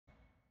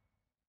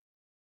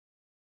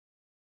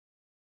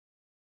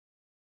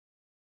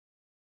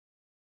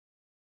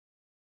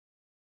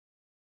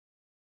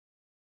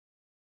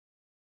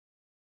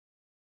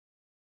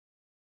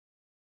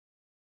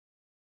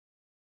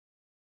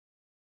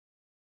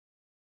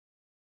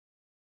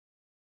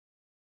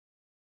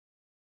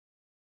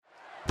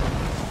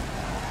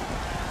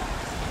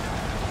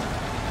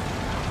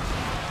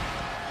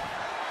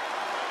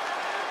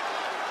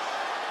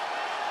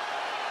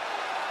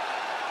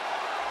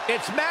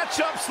It's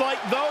matchups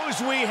like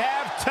those we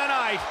have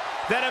tonight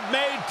that have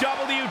made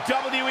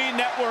WWE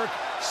Network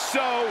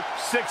so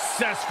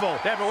successful.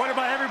 Yeah, but what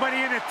about everybody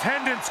in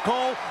attendance,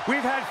 Cole? We've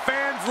had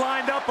fans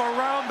lined up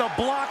around the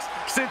blocks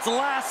since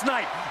last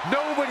night.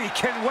 Nobody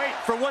can wait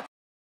for what...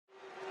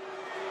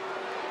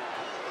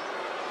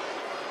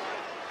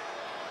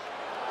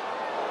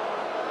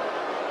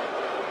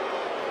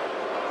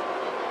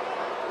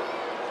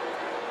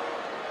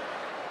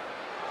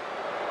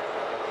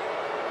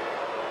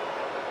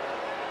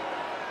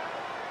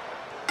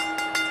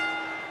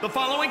 The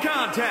following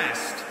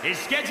contest is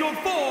scheduled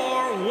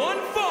for one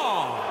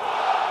fall.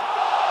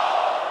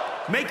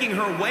 Making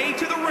her way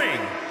to the ring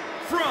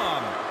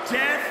from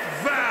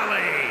Death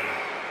Valley,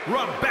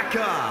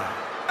 Rebecca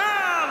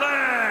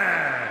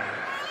Allen.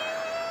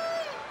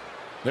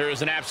 There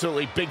is an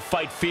absolutely big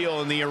fight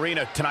feel in the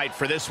arena tonight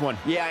for this one.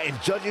 Yeah,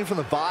 and judging from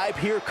the vibe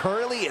here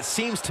currently, it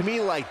seems to me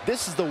like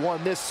this is the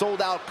one this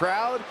sold-out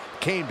crowd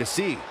came to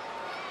see.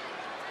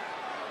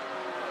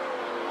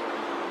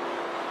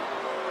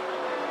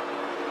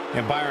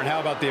 And Byron, how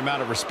about the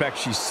amount of respect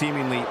she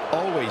seemingly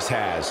always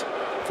has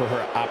for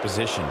her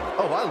opposition?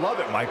 Oh, I love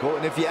it, Michael.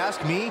 And if you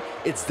ask me,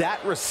 it's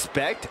that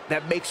respect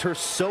that makes her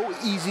so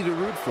easy to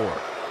root for.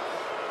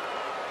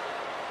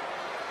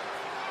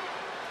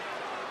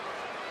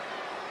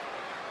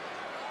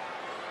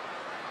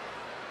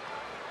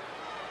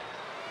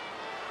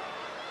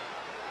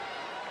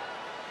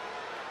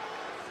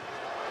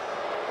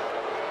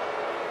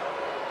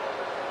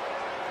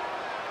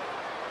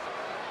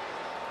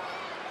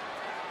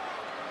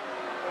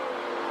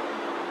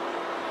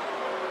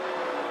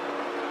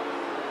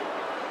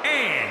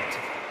 And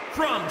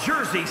from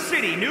Jersey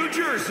City, New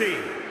Jersey,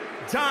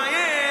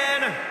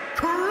 Diane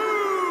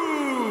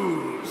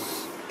Cruz.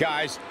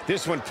 Guys,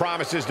 this one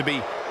promises to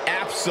be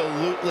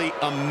absolutely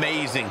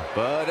amazing.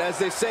 But as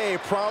they say,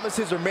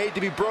 promises are made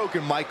to be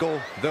broken,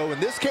 Michael. Though in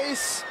this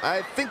case,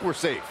 I think we're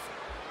safe.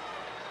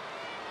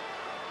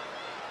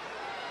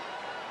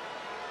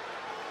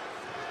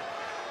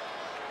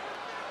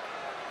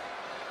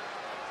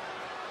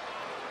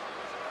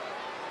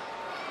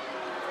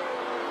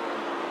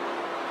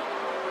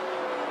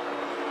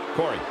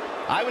 Corey,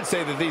 I would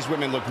say that these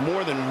women look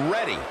more than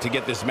ready to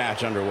get this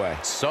match underway.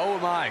 So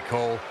am I,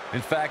 Cole.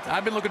 In fact,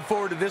 I've been looking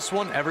forward to this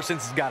one ever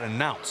since it got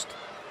announced.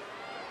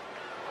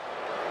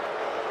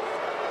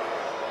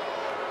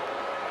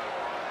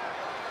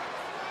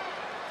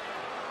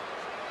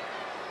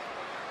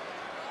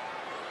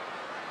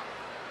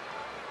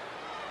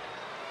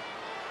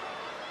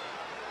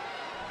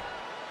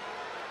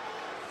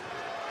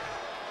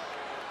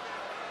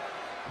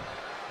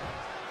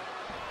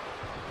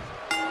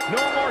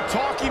 No more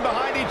talking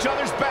behind each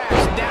other's backs.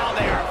 Now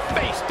they are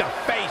face to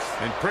face.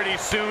 And pretty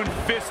soon,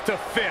 fist to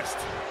fist.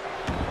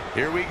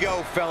 Here we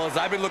go, fellas.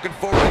 I've been looking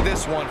forward to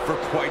this one for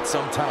quite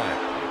some time.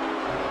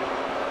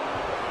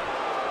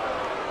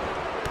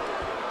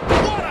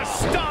 What a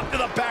stomp to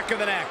the back of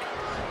the neck.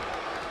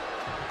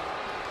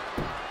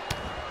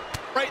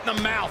 Right in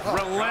the mouth. Oh,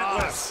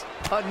 relentless.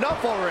 God.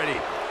 Enough already.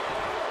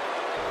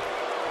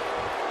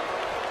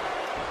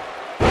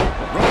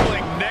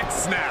 Rolling neck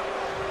snap.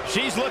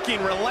 She's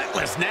looking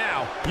relentless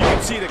now. You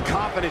can see the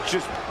confidence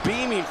just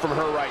beaming from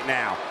her right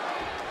now.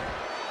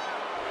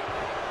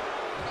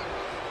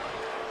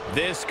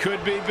 This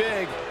could be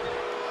big.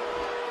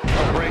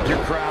 I'll break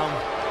your crown.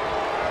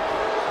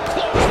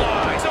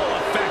 Clothesline, so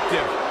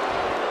effective.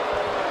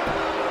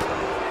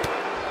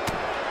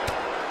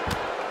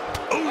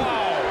 Ooh.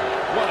 Oh,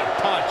 what a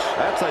punch.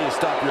 That's how you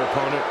stop your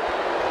opponent.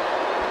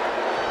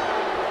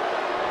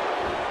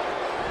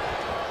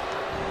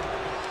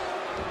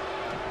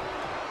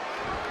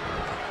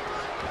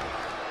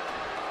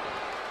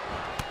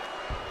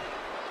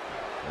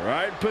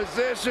 Right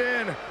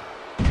position.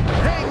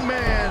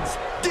 Hangman's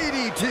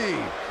DDT.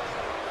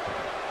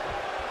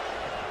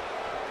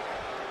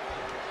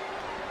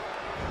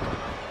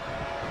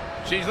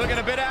 She's looking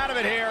a bit out of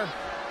it here.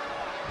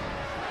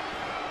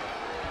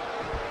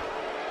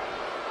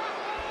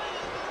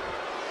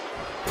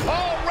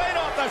 Oh, right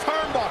off the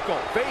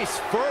turnbuckle. Face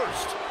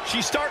first.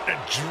 She's starting to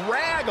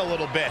drag a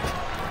little bit.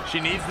 She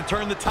needs to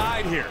turn the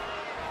tide here.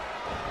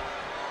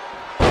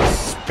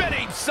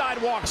 Spinning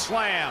sidewalk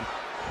slam.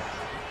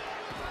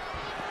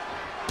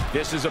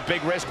 This is a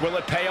big risk. Will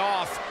it pay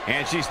off?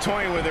 And she's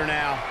toying with her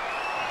now.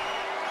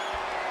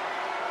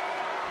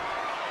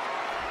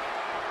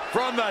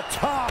 From the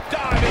top,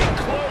 diving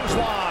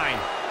clothesline.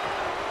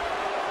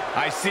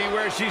 I see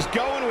where she's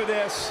going with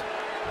this.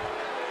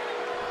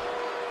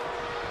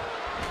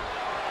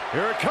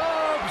 Here it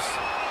comes.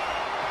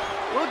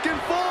 Looking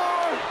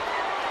for.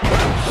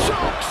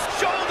 Chokes.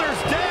 Shoulders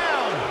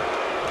down.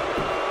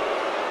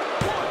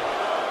 1,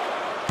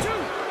 2,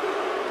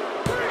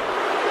 3.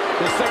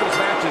 This singles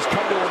match has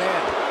come to an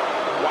end.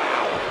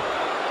 Wow.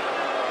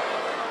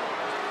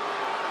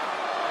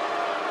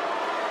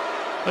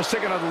 Let's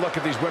take another look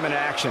at these women in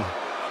action.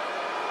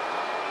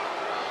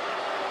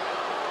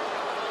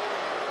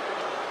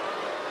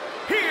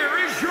 Here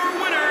is your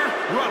winner,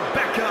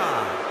 Rebecca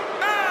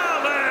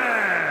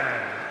Allen.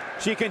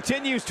 She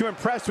continues to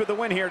impress with the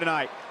win here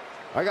tonight.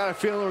 I got a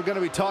feeling we're going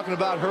to be talking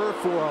about her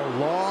for a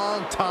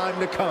long time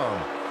to come.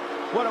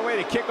 What a way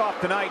to kick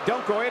off tonight.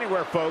 Don't go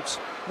anywhere, folks.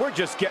 We're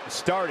just getting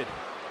started.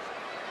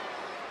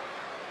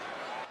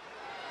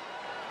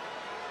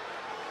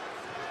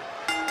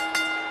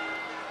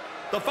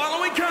 The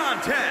following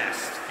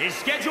contest is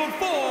scheduled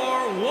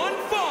for one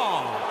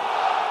fall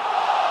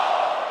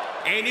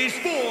and is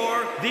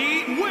for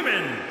the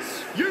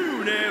Women's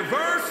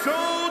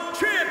Universal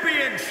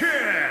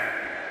Championship.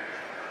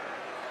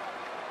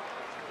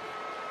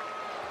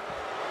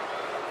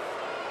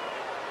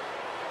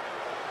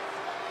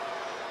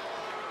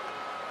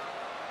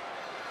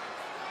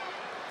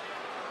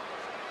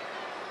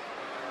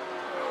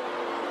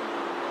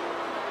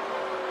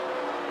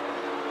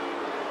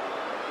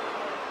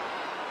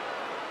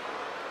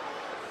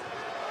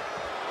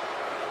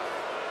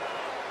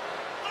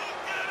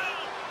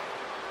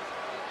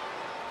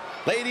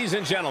 Ladies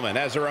and gentlemen,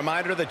 as a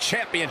reminder, the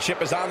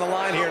championship is on the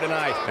line here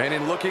tonight. And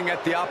in looking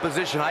at the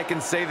opposition, I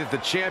can say that the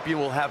champion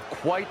will have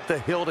quite the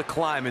hill to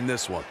climb in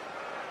this one.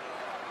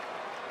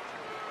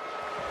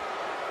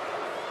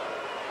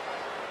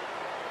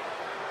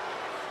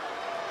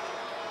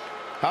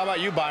 How about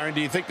you, Byron?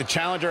 Do you think the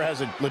challenger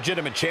has a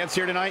legitimate chance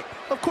here tonight?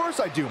 Of course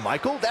I do,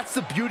 Michael. That's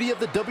the beauty of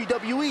the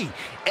WWE.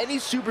 Any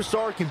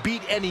superstar can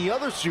beat any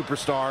other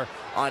superstar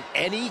on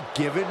any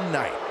given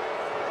night.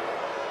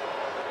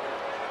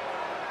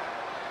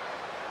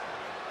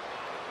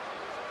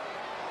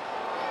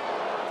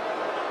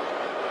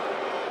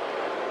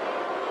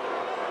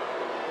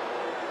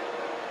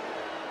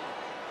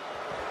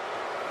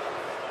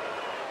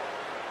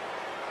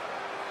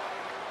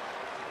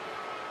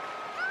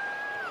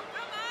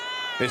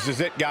 This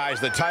is it, guys.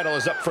 The title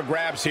is up for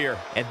grabs here.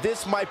 And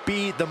this might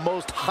be the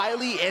most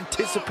highly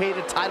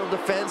anticipated title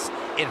defense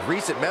in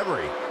recent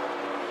memory.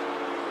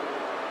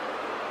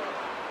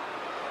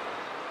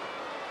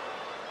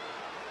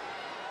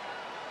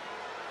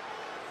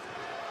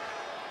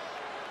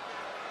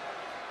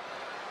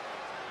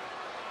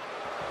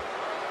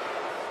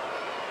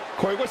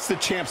 Corey, what's the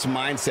champ's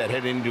mindset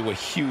heading into a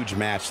huge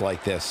match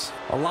like this?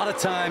 A lot of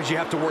times you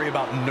have to worry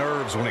about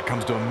nerves when it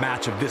comes to a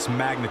match of this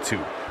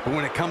magnitude. But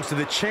when it comes to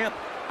the champ,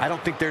 I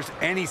don't think there's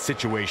any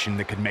situation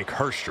that could make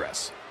her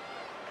stress.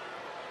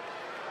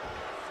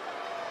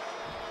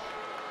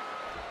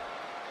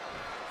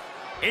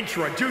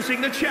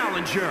 Introducing the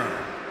challenger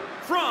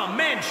from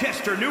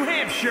Manchester, New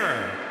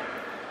Hampshire,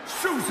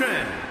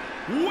 Susan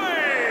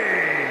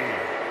Wade.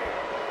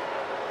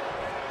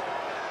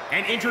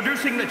 And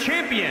introducing the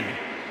champion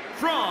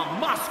from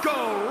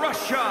Moscow,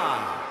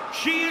 Russia,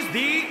 she's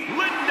the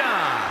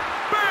Linda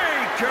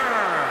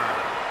Baker.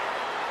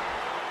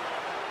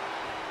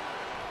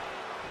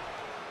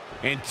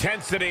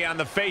 Intensity on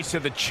the face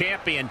of the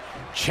champion.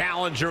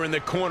 Challenger in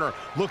the corner,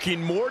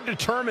 looking more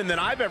determined than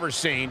I've ever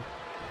seen.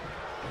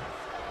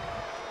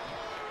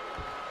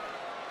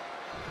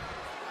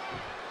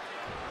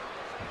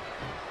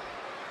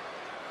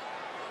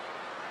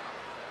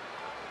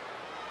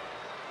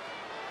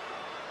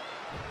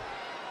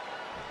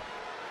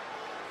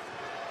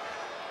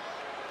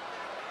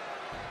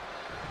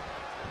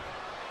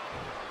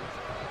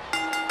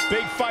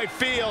 Big fight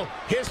feel.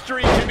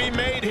 History can be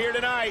made here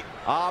tonight.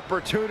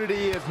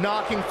 Opportunity is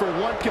knocking for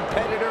one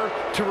competitor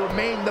to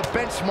remain the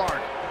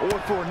benchmark, or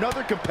for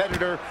another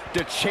competitor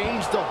to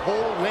change the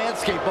whole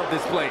landscape of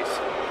this place.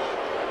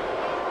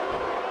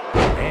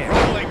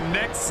 Rolling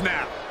neck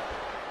snap.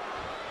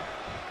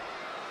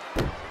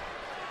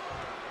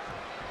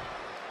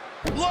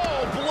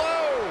 Low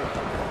blow.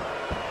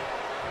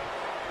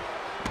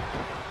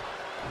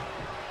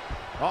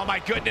 Oh my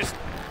goodness.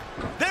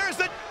 There's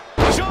the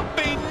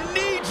jumping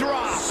knee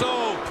drop.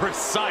 So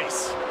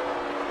precise.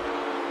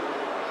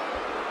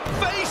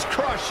 Face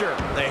crusher.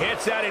 The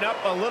hit's adding up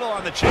a little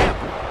on the champ.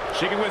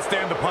 She can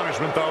withstand the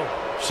punishment, though.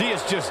 She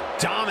is just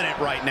dominant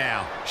right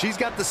now. She's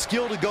got the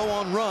skill to go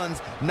on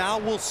runs. Now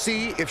we'll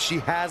see if she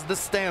has the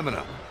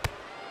stamina.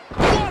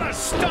 What a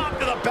stop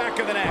to the back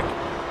of the neck.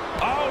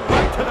 Oh,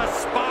 right to the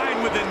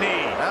spine with the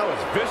knee. That was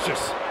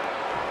vicious.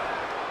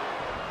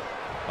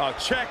 Oh,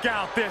 check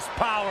out this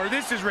power.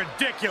 This is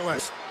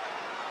ridiculous.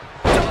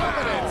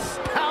 Dominance.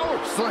 Power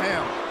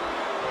slam.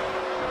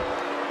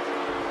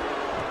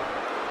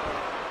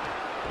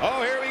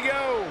 Oh, here we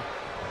go.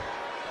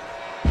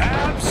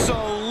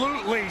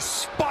 Absolutely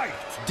spiked.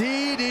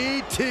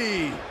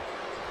 DDT.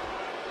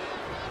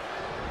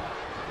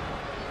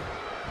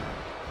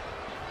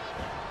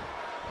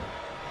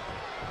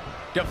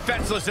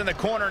 Defenseless in the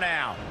corner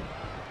now.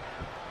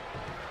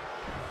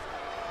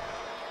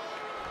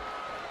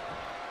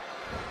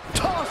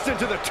 Tossed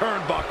into the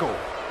turnbuckle.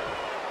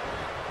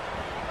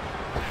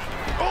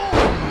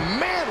 Oh,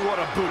 man, what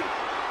a boot.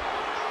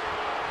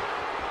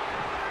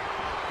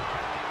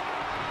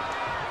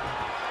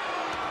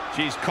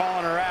 She's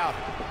calling her out.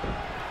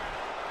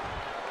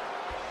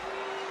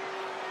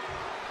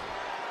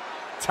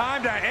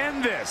 Time to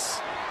end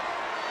this.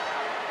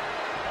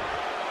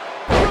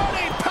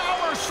 Running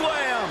power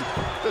slam.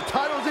 The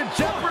title's in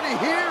jeopardy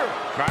here.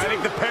 I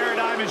think the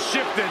paradigm has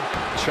shifted.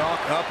 Chalk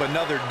up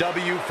another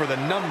W for the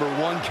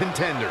 #1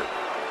 contender.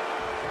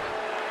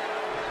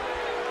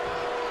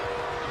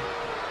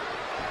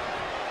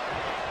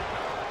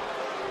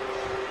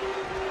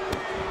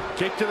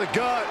 Kick to the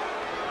gut.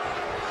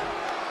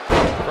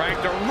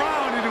 Cranked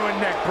around into a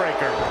neck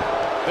breaker.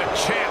 The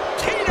champ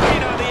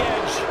teetering on the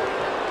edge.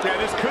 Yeah,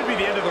 this could be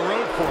the end of the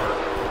road for her.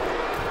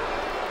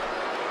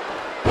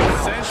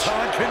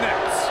 Senton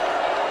connects.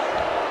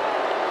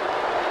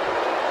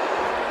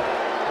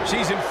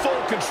 She's in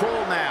full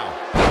control now.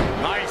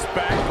 Nice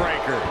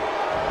backbreaker.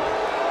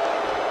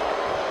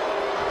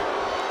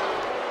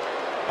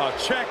 Oh,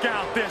 check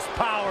out this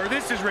power.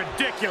 This is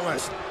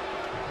ridiculous.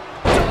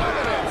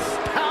 Dominance.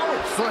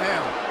 Power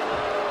slam.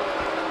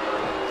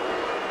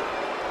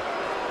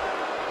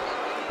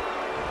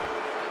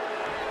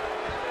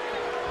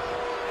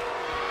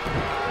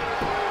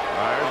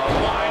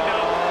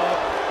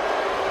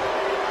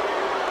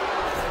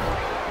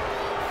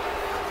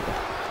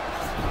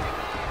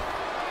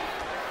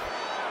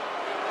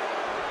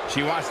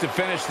 She wants to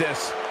finish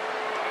this.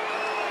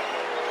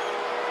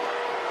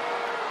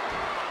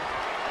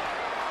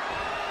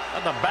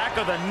 On the back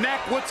of the neck,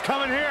 what's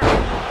coming here?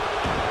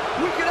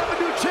 We could have a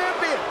new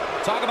champion.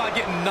 Talk about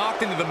getting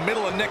knocked into the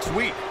middle of next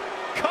week.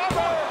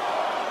 Cover!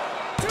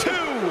 2!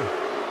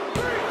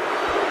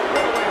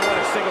 What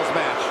a singles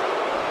match.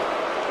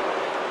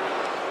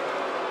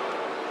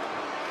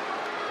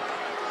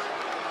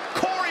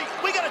 Corey,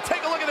 we got to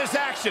take a look at this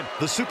action.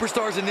 The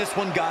superstars in this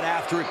one got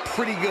after it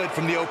pretty good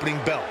from the opening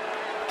bell.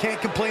 Can't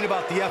complain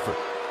about the effort,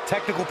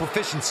 technical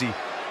proficiency,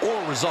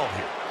 or result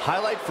here.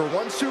 Highlight for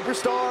one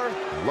superstar,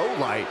 low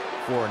light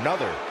for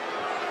another.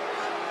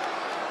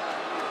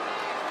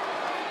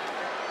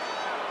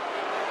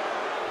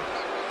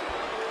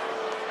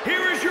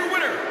 Here is your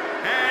winner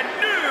and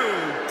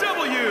new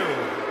W,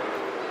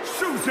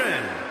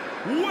 Susan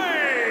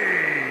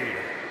Wade.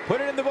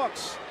 Put it in the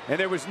books, and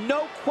there was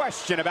no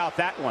question about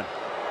that one.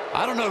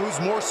 I don't know who's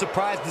more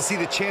surprised to see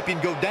the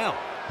champion go down,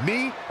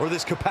 me or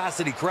this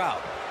capacity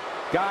crowd.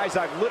 Guys,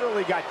 I've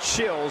literally got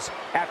chills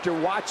after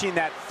watching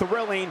that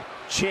thrilling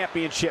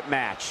championship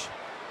match.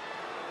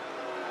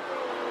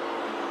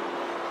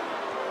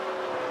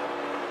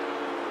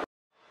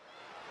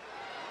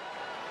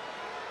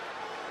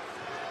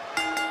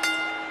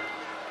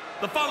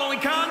 The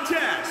following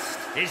contest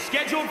is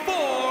scheduled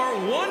for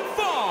one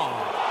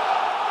fall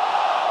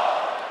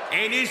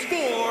and is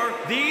for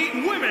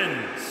the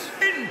Women's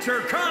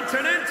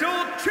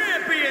Intercontinental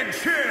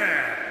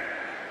Championship.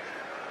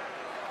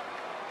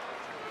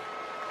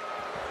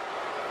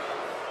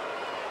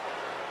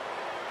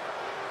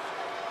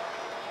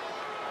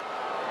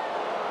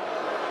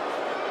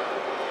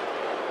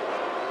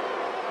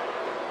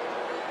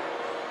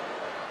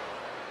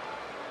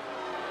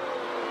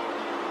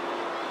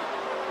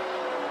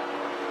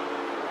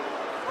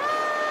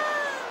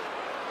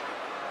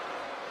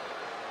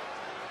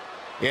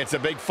 It's a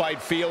big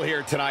fight feel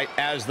here tonight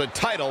as the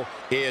title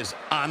is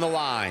on the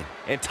line.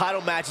 And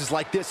title matches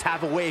like this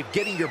have a way of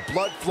getting your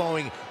blood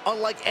flowing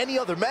unlike any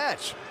other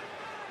match.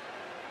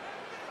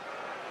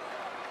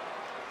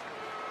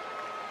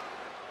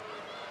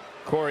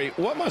 Corey,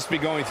 what must be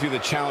going through the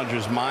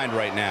challenger's mind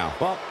right now?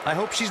 Well, I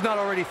hope she's not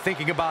already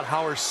thinking about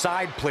how her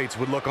side plates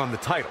would look on the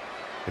title.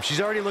 If she's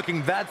already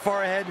looking that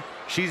far ahead,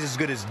 she's as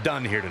good as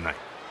done here tonight.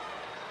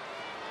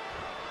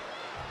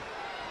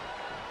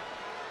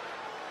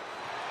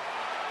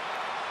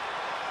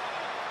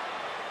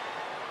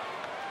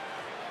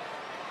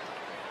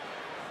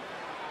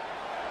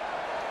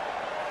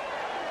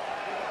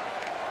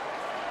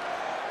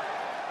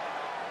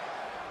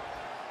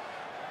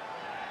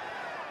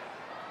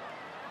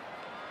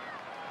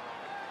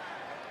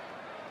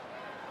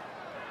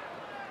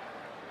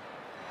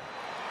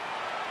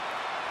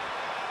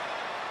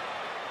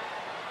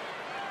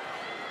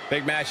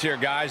 Big match here,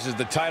 guys, as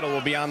the title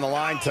will be on the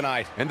line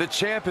tonight. And the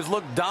champ has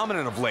looked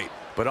dominant of late,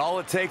 but all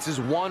it takes is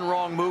one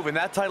wrong move and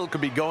that title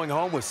could be going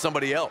home with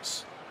somebody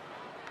else.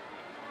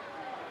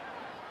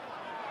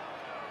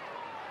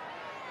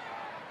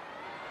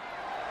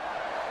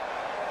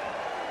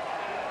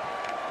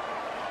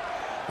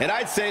 And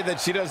I'd say that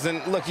she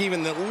doesn't look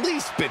even the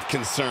least bit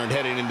concerned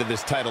heading into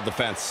this title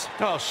defense.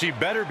 Oh, she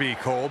better be,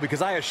 Cole,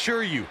 because I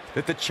assure you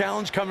that the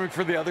challenge coming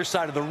for the other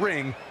side of the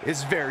ring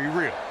is very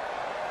real.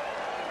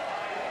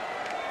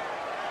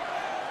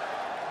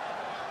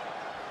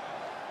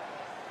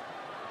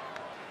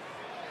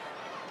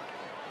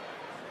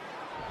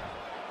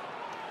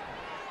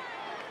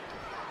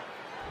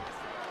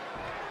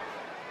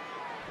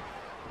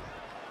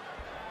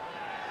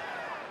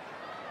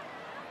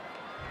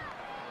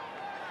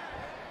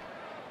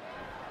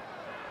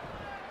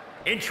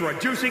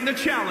 Introducing the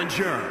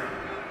challenger,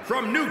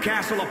 from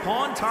Newcastle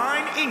upon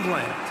Tyne,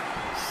 England,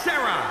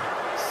 Sarah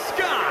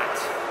Scott.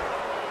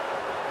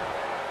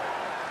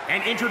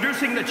 And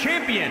introducing the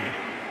champion,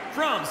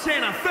 from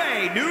Santa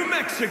Fe, New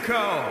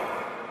Mexico,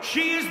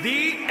 she is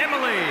the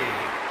Emily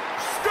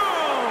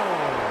Stone.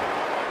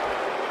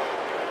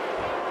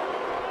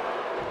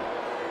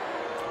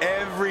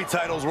 Every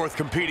title's worth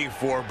competing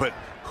for, but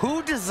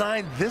who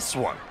designed this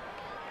one?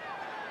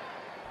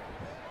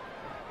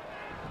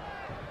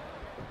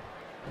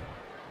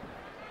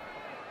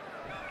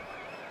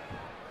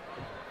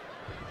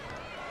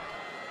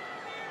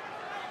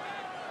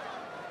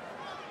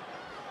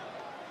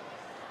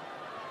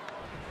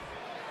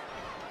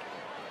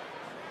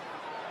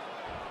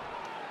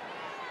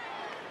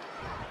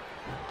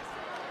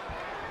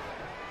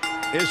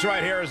 This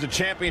right here is a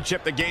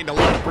championship that gained a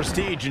lot of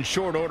prestige in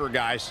short order,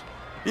 guys.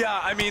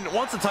 Yeah, I mean,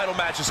 once a title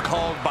match is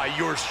called by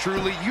yours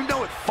truly, you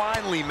know it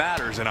finally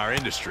matters in our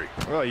industry.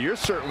 Well, you're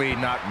certainly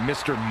not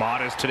Mr.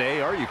 Modest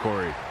today, are you,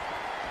 Corey?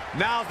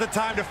 Now's the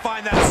time to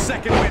find that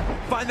second win.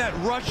 Find that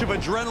rush of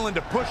adrenaline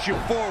to push you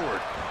forward.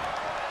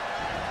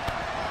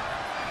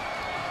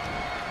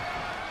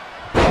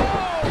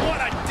 Oh,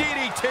 what a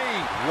DDT!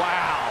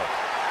 Wow.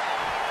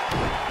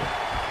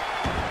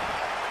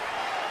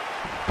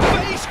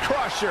 Face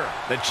crusher.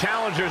 The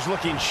challenger's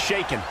looking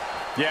shaken.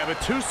 Yeah,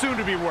 but too soon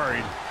to be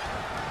worried.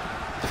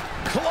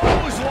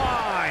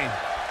 Clothesline.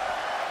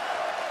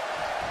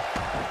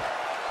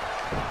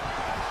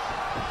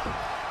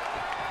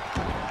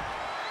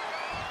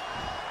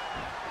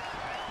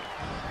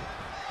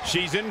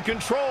 She's in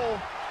control.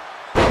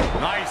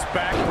 Nice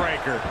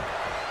backbreaker.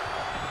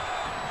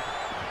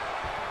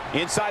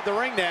 Inside the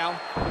ring now.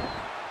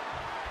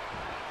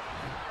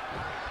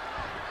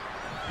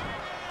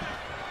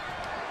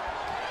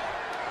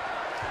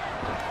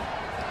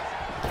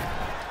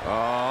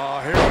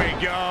 Oh, here we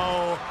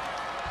go.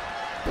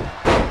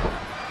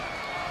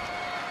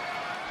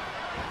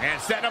 And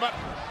setting him up.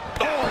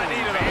 Oh, a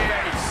knee to the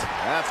face.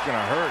 That's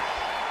gonna hurt.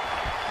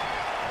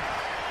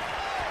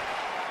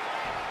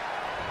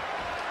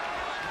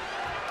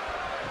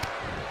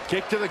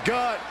 Kick to the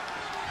gut.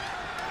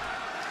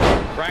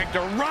 Cranked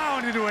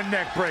around into a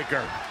neck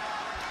breaker.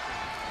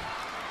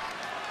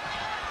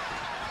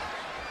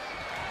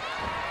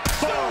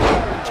 Boom!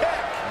 Kick!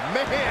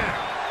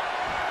 Man!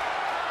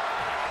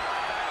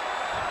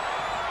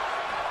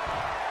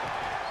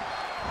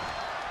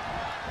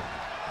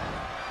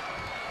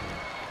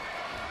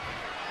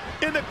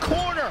 In the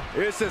corner.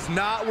 This is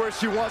not where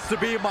she wants to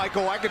be,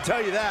 Michael. I can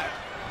tell you that.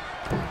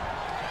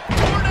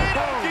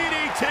 Tornado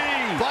DDT.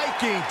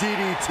 Viking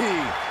DDT.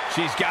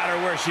 She's got her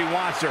where she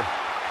wants her.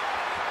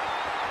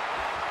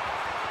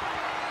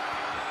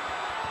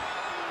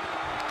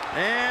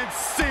 And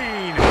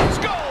scene.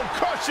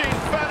 Skull-crushing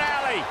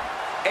finale.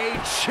 A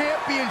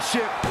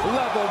championship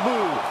level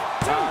move.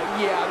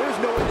 Yeah, there's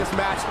no way this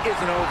match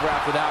isn't over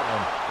after that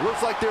one.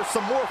 Looks like there's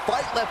some more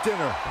fight left in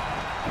her.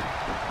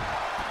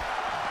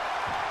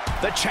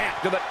 The champ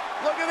to the...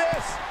 Look at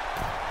this.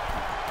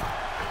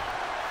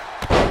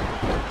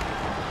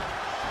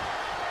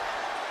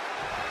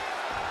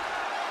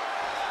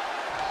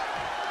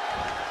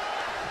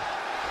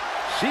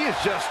 She is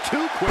just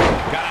too quick.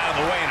 Got out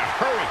of the way in a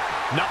hurry.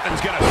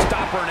 Nothing's going to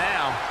stop her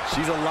now.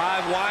 She's a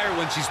live wire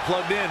when she's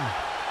plugged in.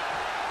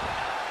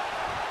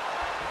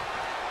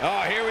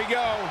 Oh, here we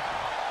go.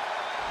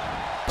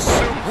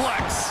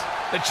 Suplex.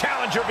 The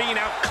challenger being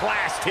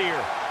outclassed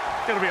here.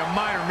 It'll be a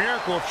minor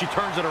miracle if she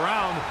turns it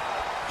around.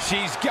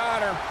 She's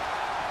got her.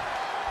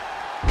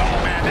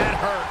 Oh, man, that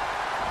hurt.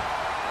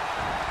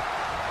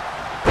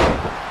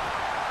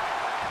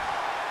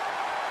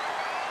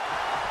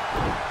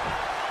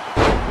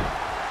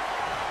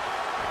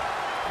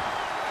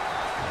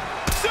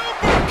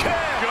 Super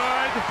kick.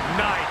 Good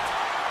night.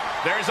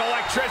 There's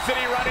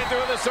electricity running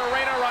through this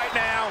arena right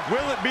now.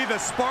 Will it be the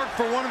spark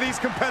for one of these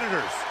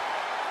competitors?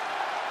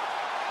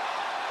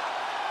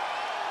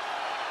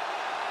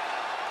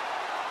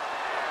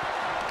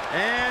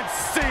 And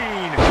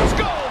scene.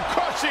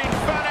 Skull-crushing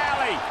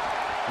finale.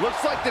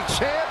 Looks like the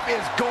champ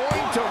is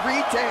going to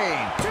retain.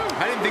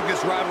 I didn't think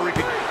this rivalry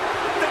could...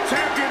 The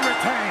champion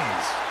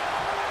retains.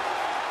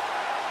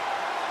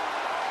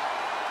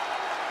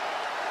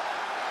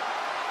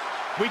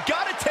 We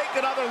got to take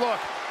another look.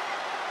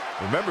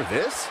 Remember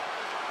this?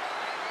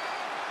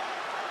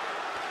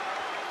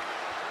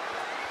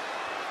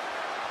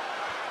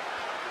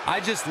 I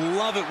just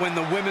love it when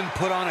the women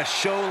put on a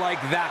show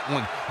like that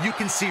one. You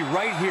can see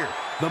right here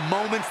the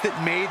moments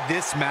that made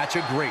this match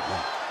a great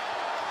one.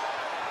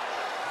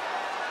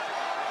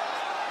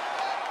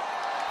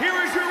 Here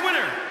is your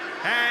winner,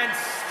 and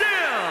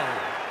still,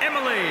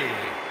 Emily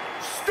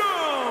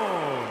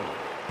Stone.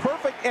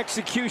 Perfect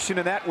execution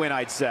in that win,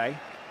 I'd say.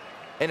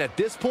 And at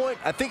this point,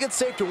 I think it's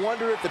safe to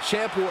wonder if the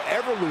champ will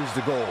ever lose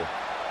the gold.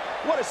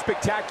 What a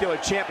spectacular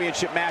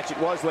championship match it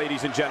was,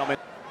 ladies and gentlemen.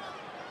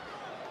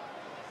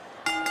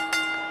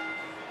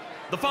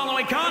 The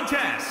following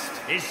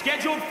contest is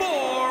scheduled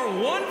for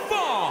one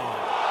fall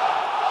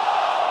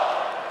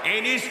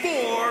and is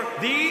for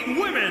the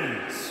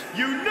Women's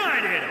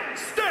United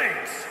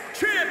States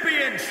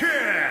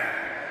Championship.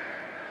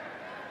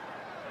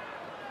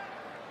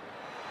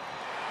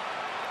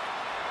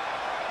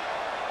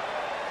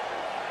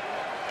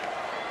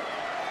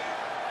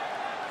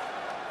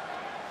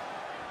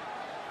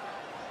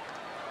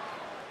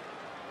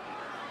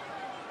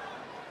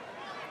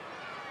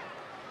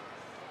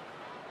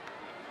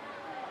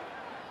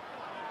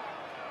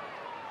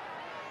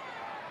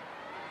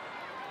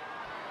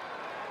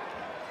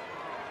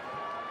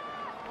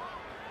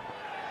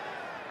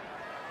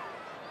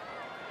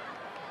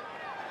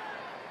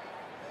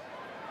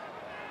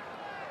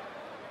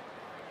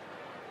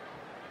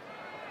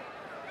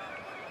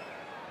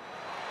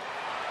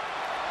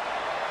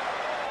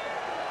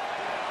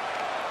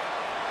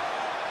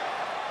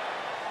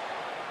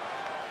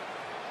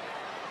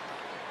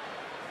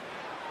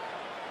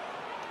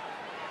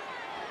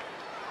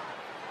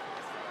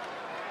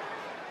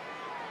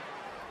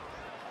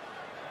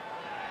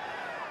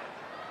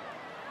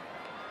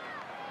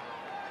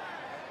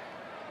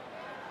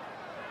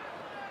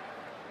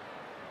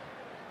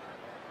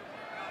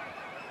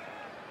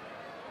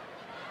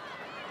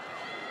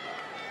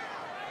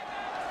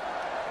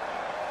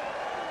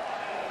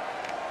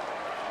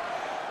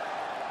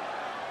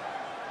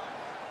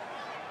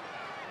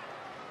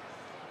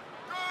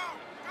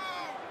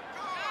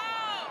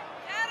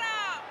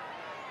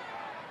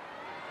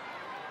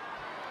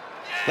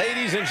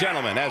 Ladies and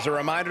gentlemen, as a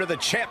reminder, the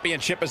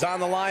championship is on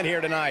the line here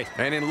tonight.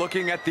 And in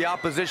looking at the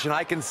opposition,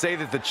 I can say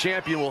that the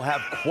champion will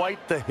have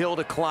quite the hill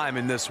to climb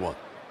in this one.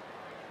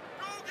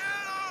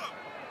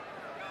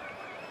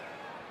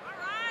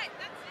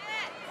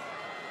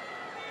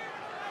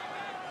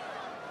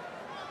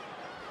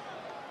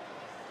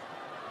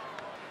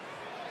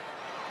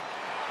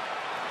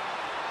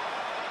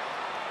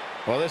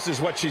 Well, this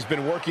is what she's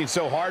been working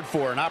so hard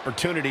for, an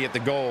opportunity at the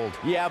gold.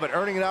 Yeah, but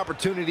earning an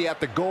opportunity at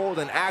the gold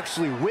and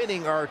actually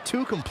winning are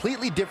two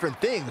completely different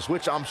things,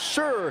 which I'm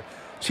sure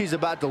she's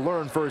about to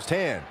learn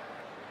firsthand.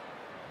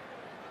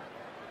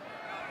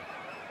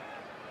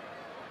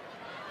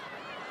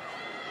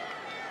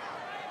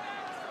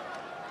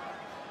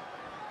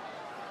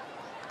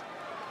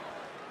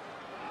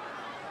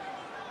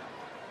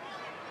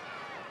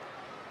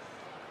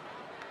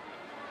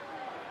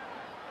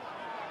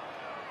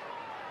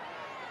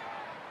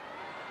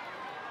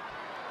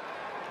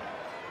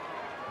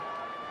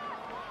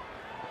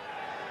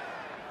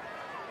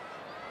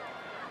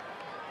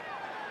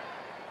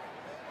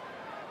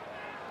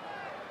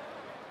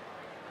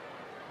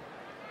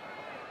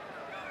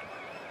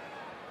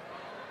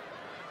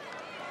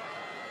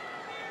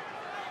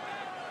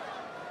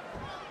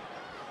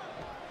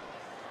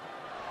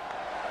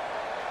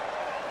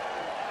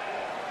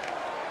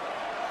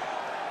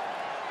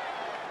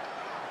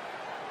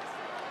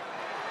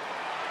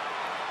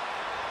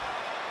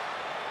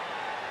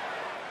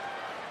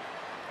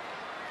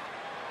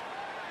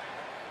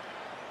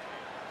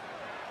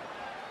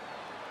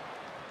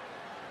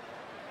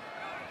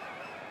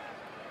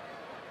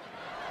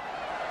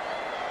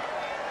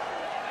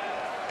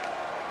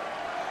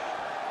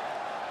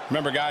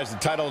 Remember, guys, the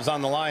title is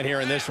on the line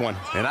here in this one.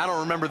 And I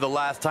don't remember the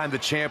last time the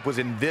champ was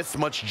in this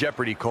much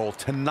jeopardy, Cole.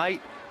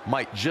 Tonight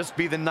might just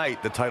be the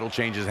night the title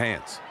changes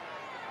hands.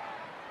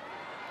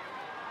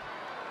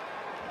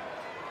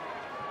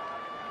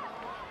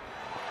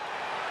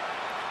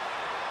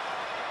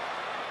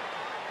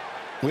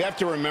 We have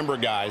to remember,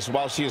 guys,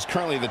 while she is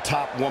currently the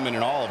top woman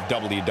in all of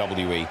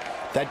WWE,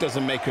 that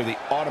doesn't make her the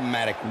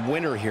automatic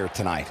winner here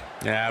tonight.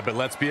 Yeah, but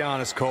let's be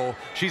honest, Cole.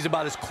 She's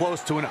about as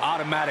close to an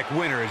automatic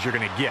winner as you're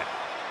going to get.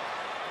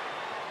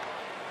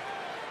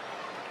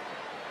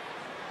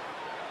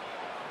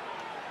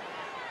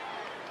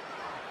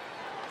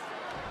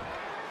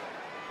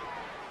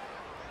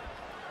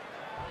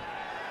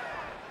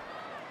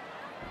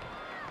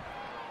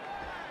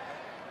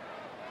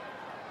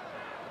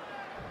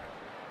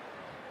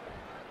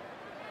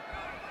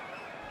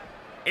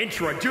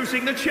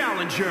 Introducing the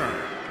challenger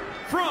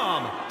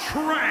from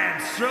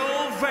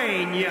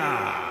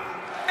Transylvania,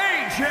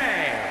 AJ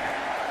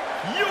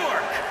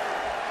York.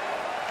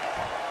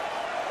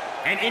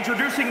 And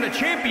introducing the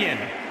champion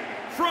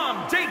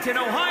from Dayton,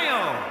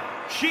 Ohio,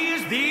 she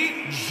is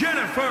the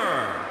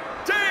Jennifer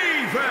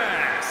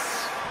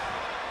Davis.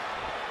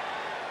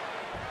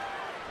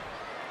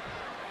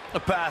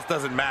 The past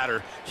doesn't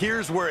matter.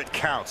 Here's where it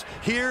counts.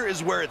 Here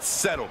is where it's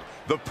settled.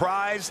 The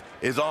prize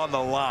is on the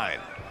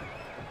line.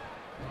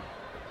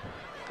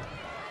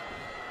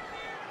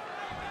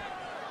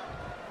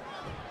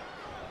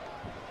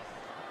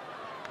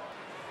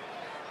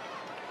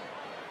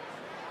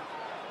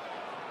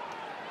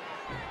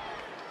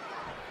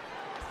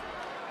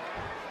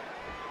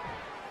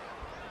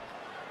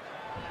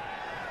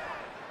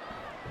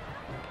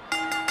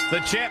 The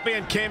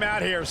champion came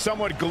out here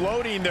somewhat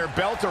gloating their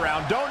belt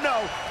around. Don't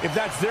know if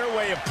that's their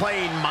way of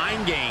playing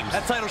mind games.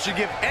 That title should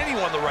give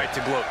anyone the right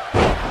to gloat.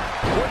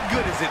 What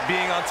good is it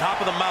being on top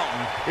of the mountain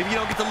if you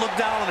don't get to look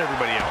down on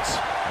everybody else?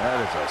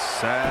 That is a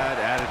sad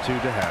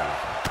attitude to have.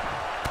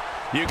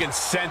 You can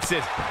sense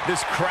it.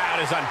 This crowd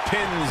is on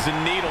pins and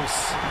needles.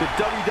 The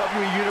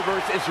WWE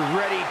Universe is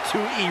ready to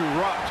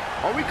erupt.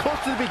 Are we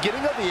close to the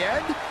beginning of the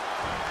end?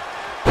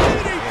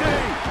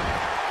 DDT!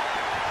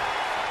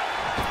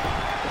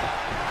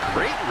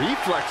 Great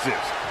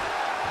reflexes.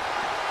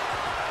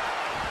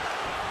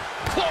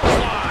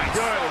 Clotheslines.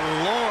 Good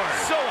Lord.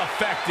 So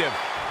effective.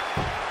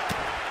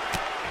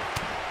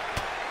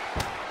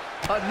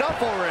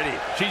 Enough already.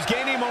 She's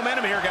gaining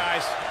momentum here,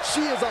 guys.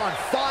 She is on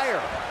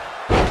fire.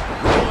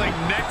 Rolling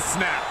neck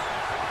snap.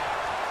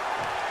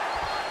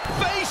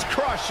 Face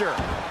crusher.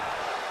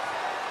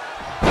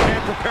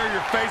 Can't prepare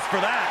your face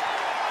for that.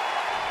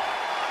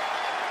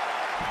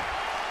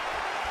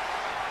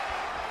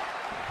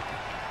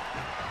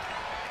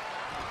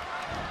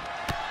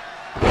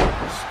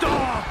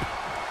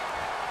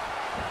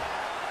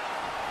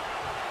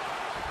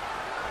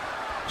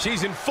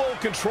 She's in full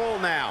control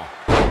now.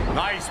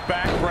 Nice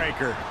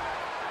backbreaker.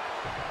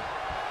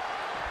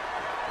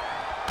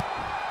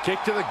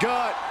 Kick to the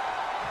gut.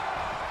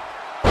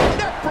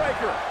 Neck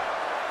breaker.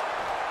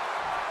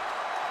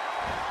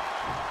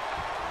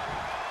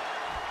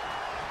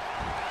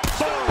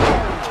 Boom.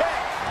 Kick.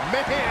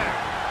 Man.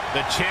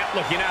 The champ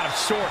looking out of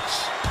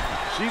sorts.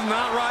 She's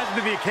not rising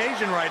to the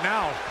occasion right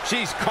now.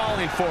 She's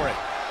calling for it.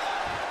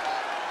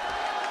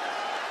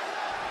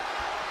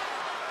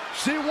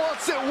 She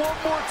wants it one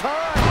more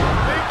time.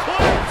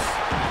 Eclipse.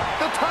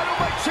 The title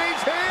might change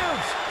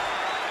hands.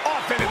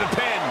 Off into the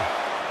pin.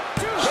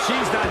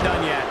 she's not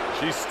done yet.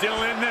 She's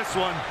still in this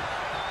one.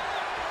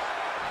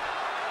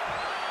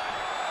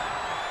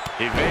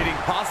 Evading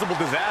possible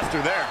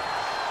disaster there.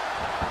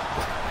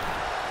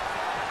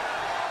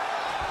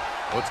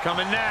 What's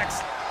coming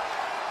next?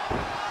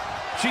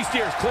 She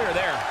steers clear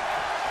there.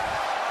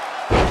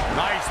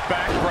 Nice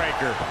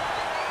backbreaker.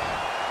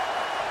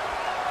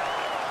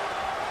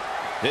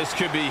 This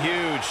could be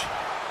huge.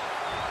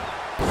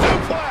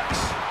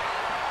 Suplex!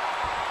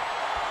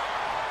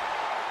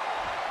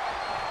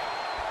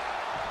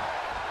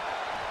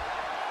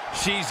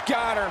 She's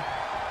got her.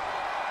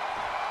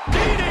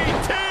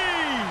 DDT!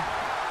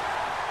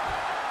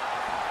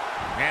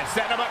 And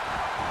setting him up.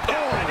 Oh,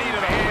 a knee to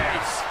the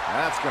face.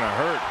 That's going to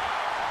hurt.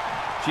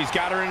 She's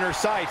got her in her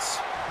sights.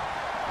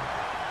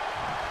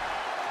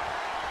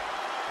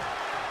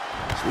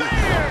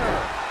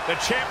 Spear! The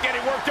champ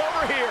getting worked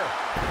over here.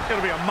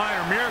 It'll be a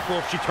minor miracle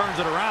if she turns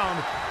it around.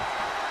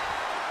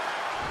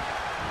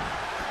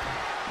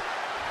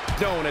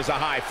 Known as a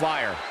high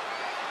flyer.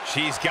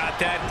 She's got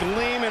that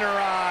gleam in her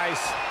eyes.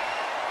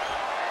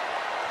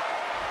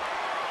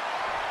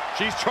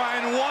 She's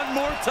trying one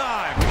more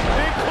time.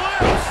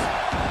 Eclipse!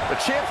 The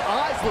champ's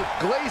eyes look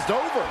glazed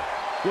over.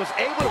 Was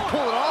able to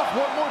pull it off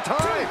one more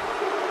time.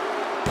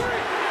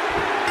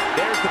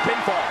 There's the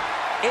pinfall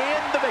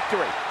and the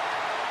victory.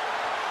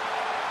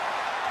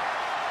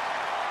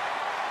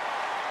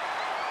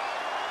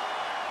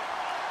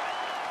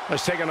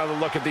 Let's take another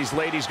look at these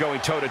ladies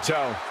going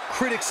toe-to-toe.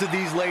 Critics of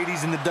these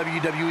ladies in the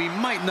WWE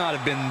might not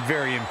have been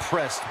very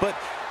impressed, but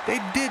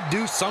they did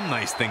do some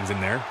nice things in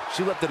there.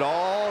 She left it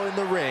all in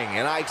the ring,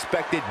 and I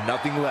expected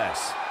nothing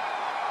less.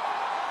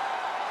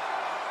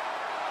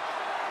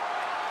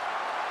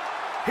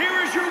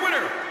 Here is your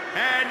winner,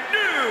 and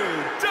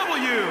new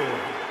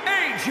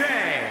AJ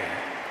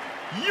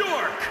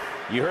York.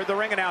 You heard the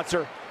ring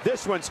announcer.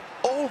 This one's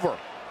over,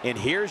 and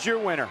here's your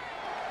winner.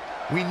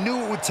 We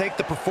knew it would take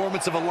the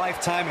performance of a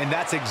lifetime, and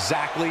that's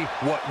exactly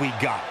what we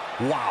got.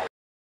 Wow.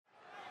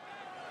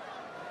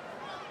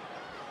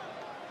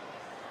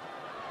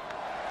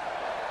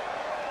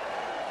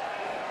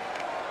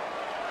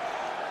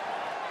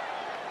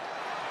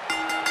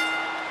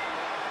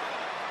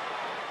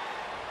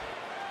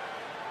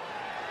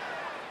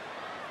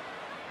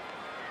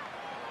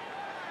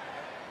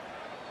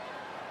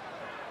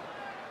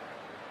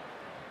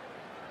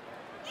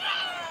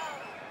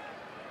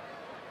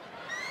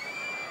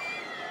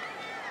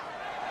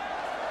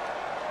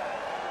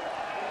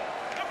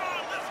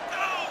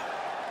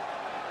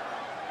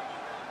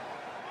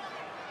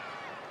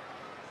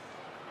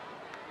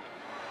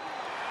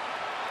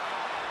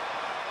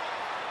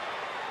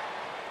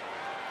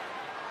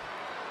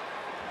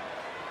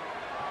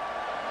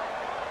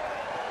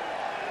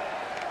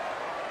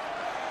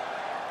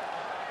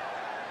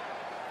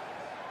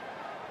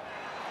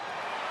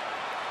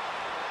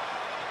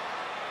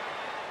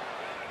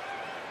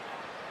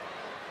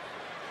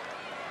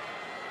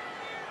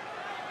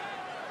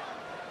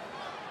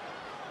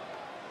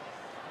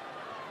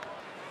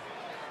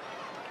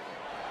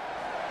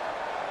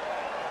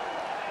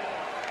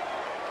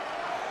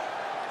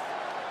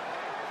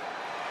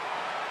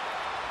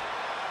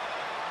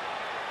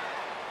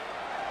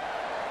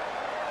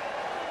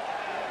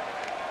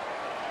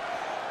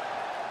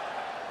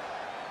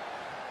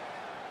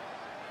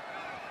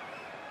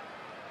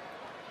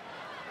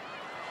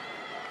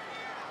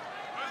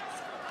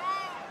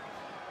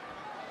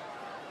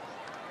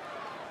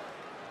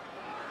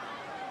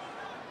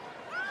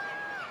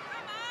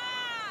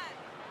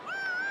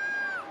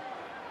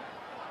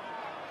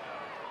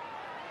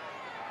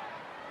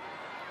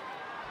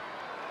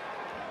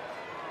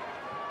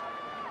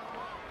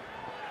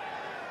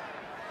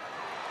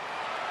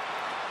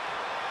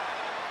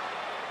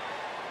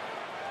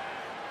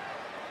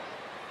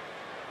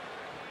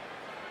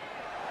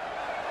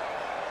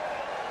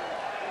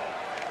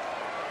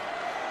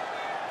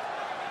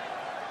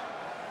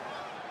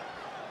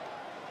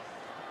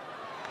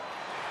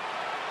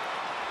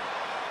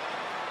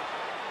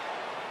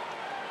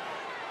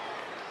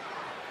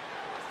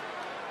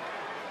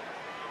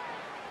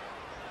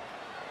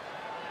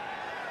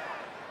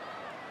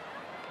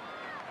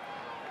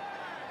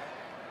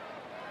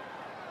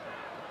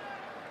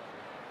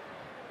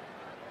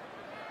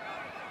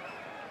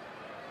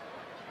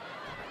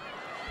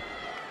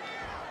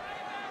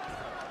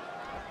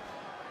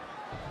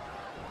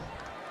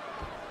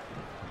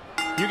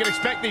 You can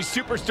expect these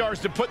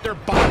superstars to put their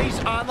bodies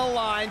on the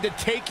line to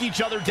take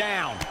each other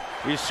down.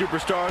 These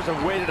superstars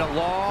have waited a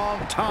long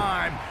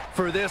time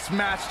for this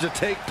match to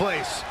take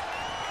place.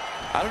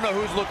 I don't know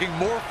who's looking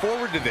more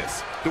forward to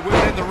this, the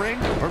women in the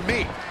ring or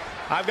me.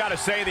 I've got to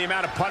say, the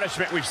amount of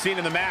punishment we've seen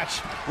in the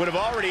match would have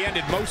already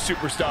ended most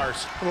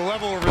superstars. The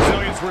level of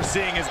resilience we're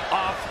seeing is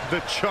off the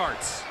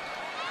charts.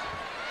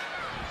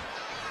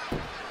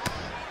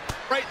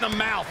 Right in the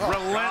mouth.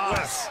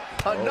 Relentless.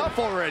 Enough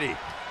already.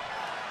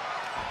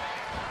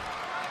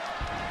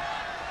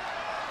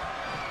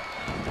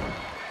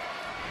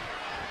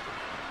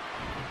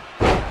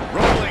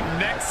 Rolling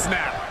neck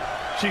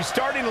snap. She's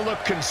starting to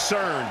look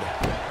concerned.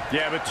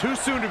 Yeah, but too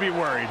soon to be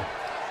worried.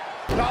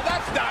 No,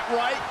 that's not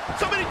right.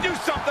 Somebody do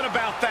something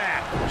about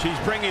that. She's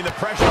bringing the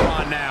pressure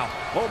on now.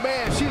 Oh,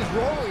 man, she's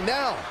rolling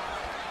now.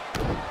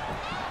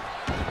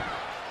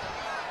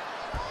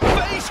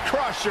 Face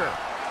crusher.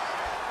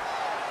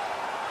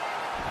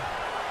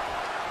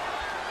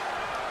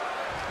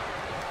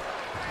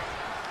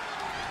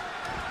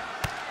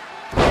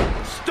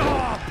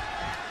 Stop.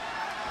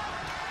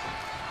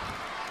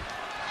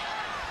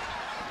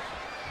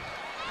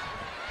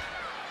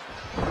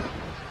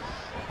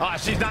 Oh,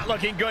 she's not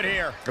looking good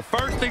here. The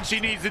first thing she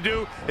needs to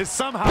do is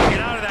somehow get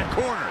out of that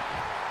corner.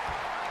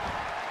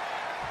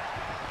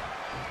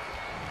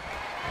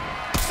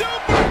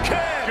 Super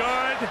kick!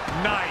 Good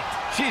night.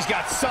 She's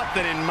got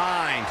something in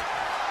mind.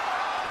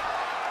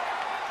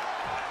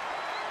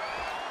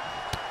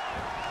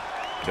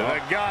 To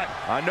the gut.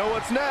 I know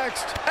what's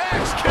next.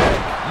 Axe kick.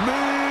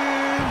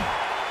 Man.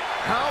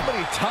 How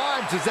many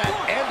times does that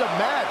end a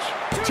match?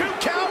 2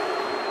 count.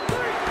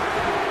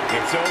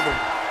 It's over.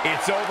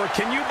 It's over.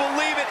 Can you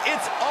believe it?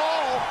 It's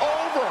all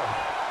over.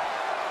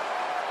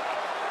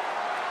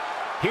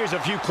 Here's a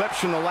few clips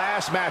from the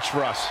last match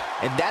for us.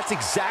 And that's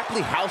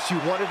exactly how she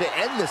wanted to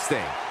end this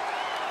thing.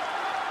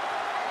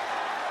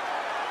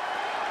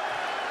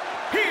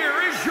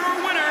 Here is your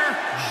winner,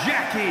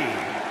 Jackie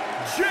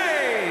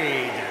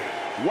Jade.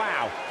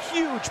 Wow,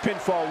 huge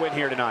pinfall win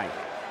here tonight.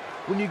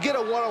 When you get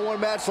a one-on-one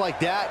match like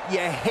that, you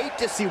hate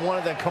to see one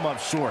of them come up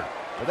short.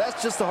 But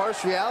that's just the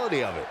harsh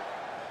reality of it.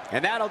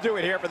 And that'll do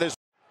it here for this.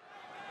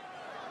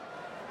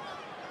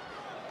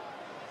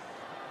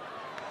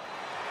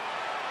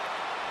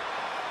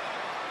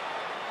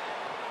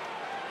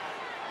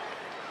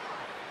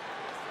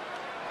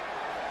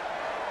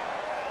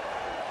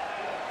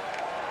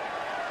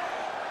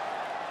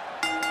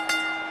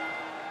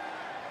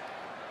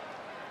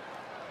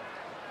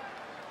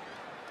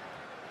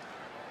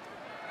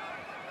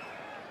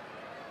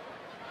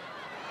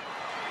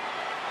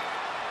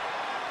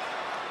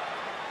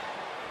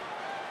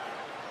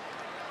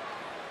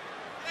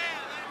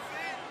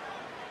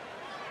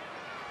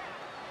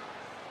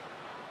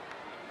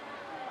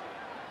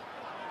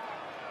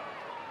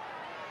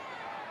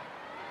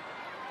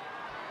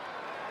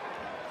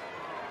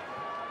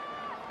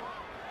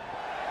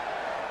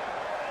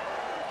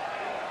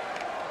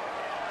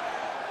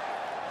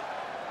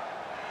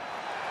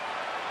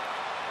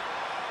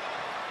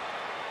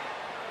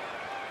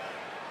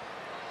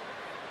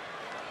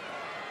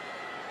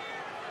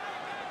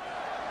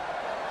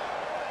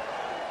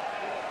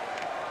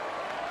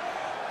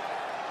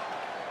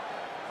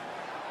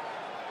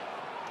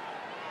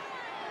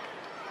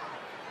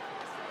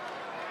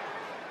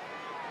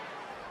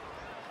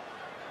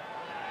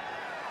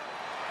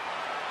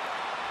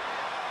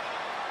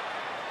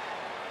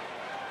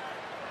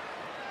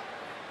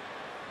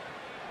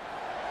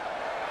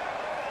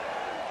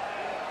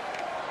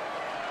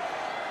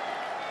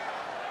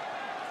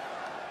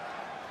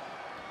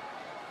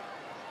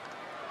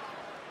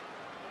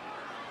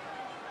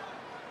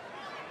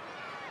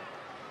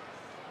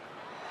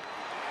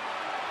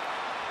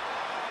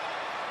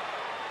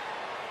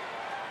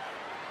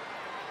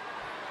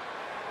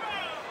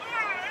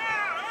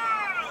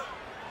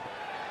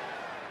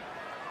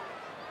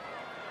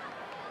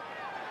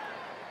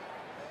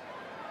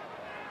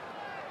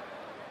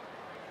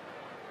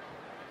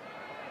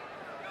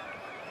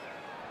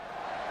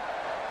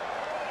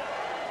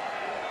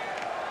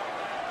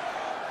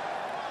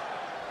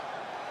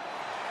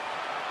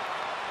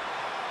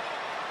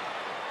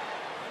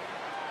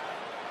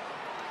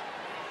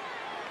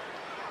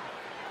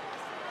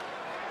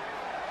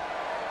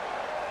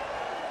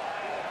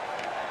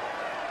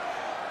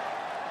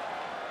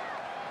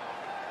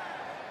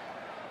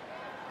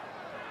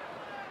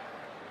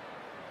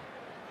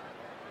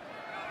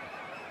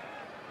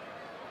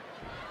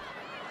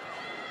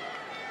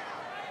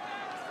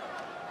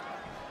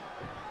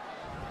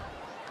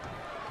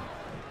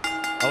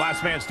 A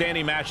last man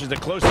standing match is the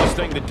closest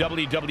thing the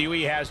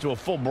WWE has to a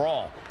full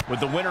brawl.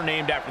 With the winner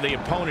named after the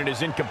opponent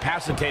is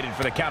incapacitated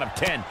for the count of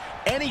 10.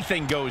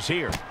 Anything goes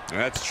here.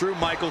 That's true,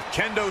 Michael.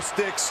 Kendo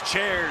sticks,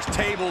 chairs,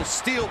 tables,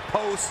 steel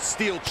posts,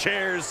 steel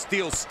chairs,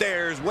 steel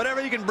stairs, whatever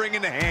you can bring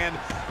into hand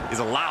is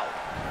allowed.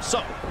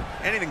 So,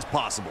 anything's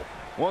possible.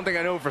 One thing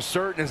I know for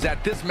certain is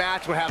that this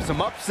match will have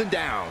some ups and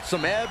downs,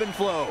 some ebb and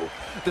flow.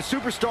 The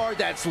superstar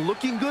that's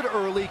looking good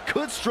early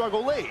could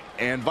struggle late,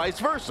 and vice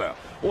versa.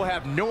 We'll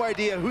have no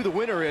idea who the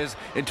winner is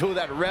until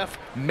that ref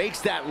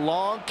makes that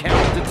long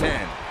count to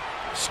 10.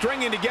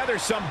 Stringing together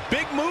some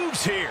big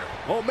moves here.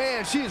 Oh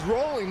man, she's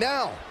rolling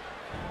now.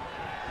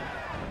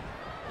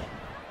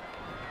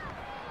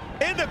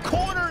 In the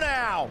corner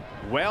now.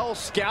 Well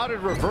scouted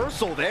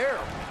reversal there.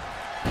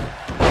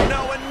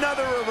 No,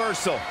 another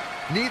reversal.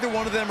 Neither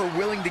one of them are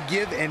willing to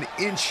give an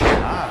inch.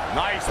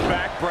 Nice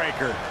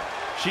backbreaker.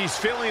 She's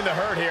feeling the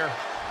hurt here.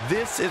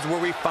 This is where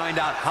we find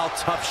out how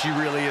tough she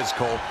really is,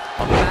 Cole.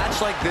 A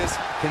match like this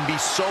can be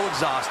so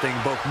exhausting,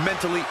 both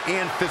mentally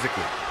and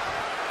physically.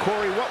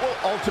 Corey, what will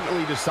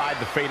ultimately decide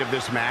the fate of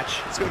this match?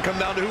 It's going to come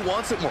down to who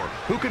wants it more.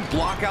 Who can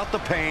block out the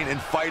pain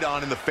and fight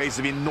on in the face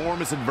of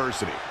enormous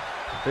adversity.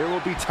 There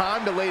will be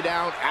time to lay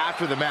down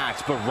after the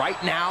match, but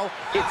right now,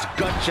 it's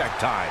gut check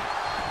time.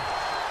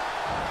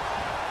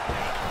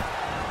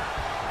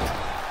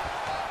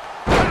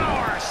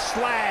 Power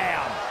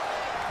slam.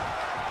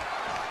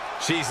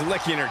 She's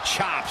licking her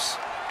chops.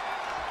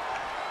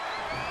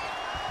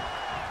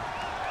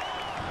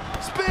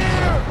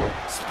 Spear!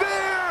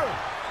 Spear!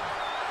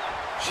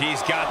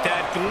 She's got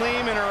that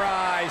gleam in her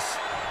eyes.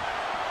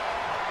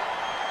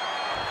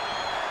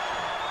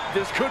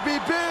 This could be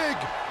big.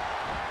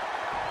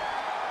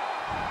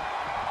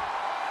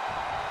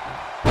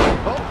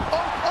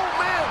 Oh,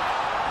 man.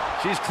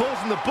 She's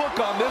closing the book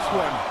on this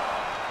one.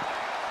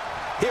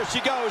 Here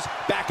she goes,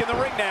 back in the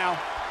ring now.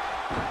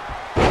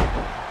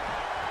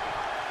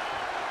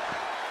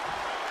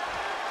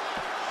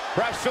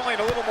 Perhaps feeling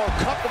a little more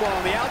comfortable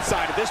on the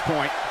outside at this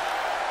point.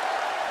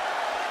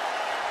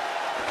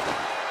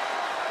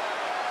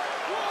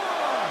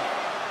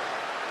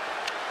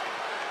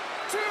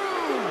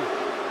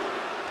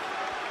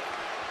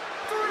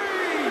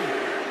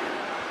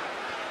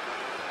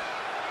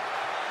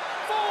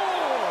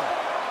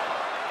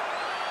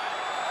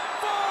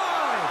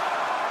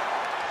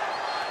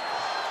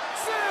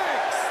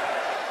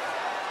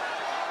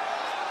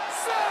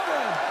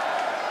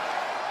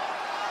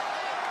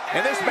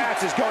 And this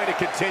match is going to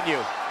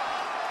continue.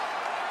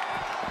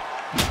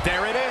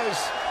 There it is.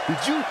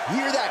 Did you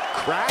hear that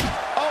crack?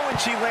 Oh, and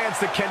she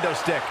lands the kendo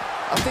stick.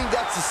 I think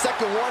that's the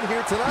second one here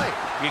tonight.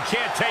 You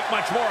can't take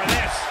much more of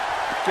this.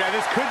 Yeah,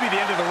 this could be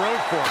the end of the road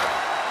for her.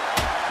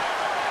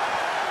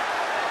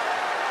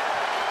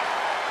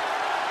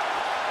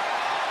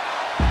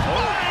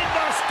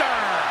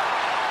 Buster!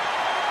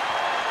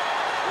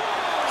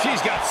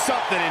 She's got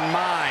something in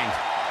mind.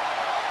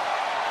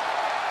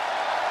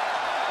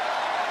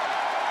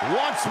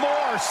 Once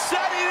more,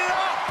 setting it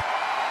up.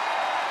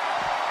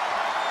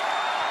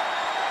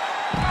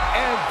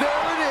 And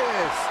there it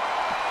is.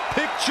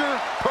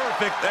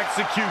 Picture-perfect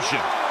execution.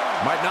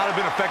 Might not have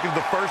been effective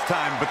the first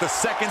time, but the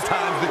second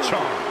time's the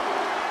charm.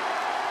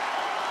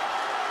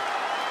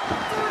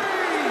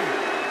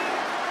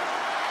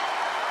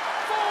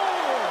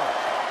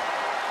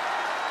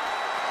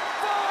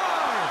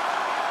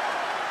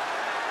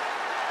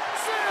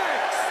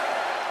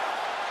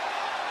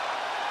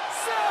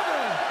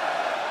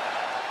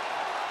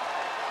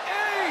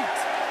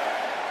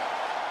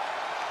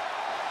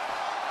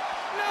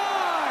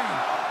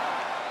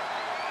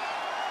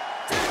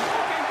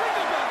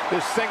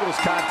 This singles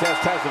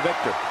contest has a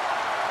victor.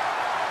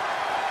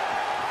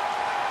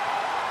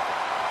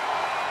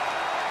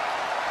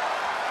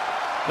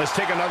 Let's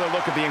take another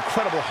look at the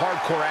incredible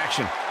hardcore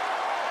action.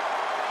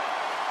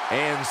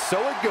 And so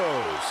it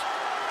goes.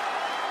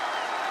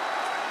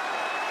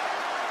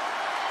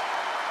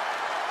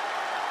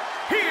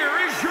 Here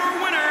is your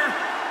winner,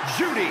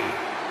 Judy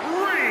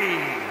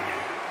Reed.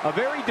 A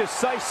very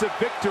decisive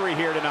victory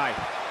here tonight.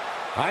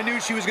 I knew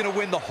she was going to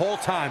win the whole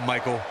time,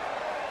 Michael.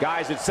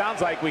 Guys, it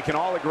sounds like we can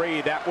all agree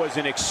that was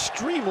an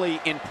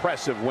extremely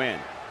impressive win.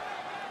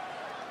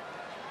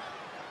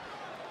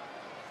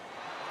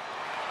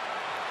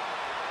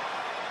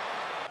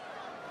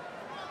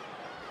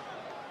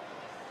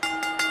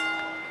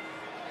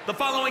 The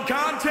following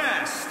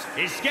contest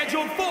is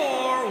scheduled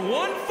for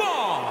one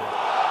fall.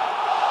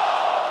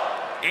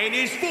 It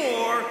is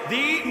for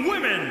the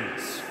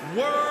Women's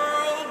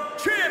World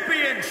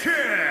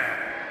Championship.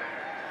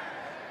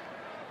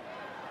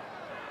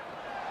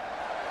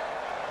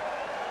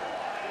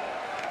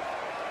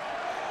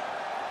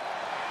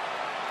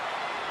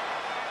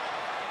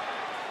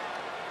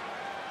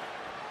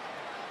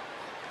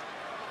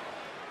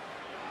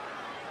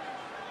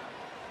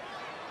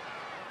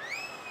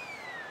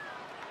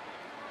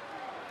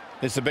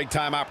 It's a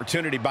big-time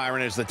opportunity,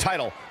 Byron, as the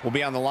title will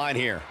be on the line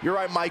here. You're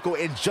right, Michael,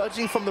 and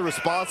judging from the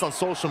response on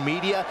social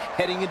media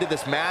heading into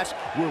this match,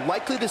 we're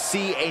likely to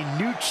see a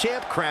new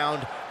champ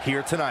crowned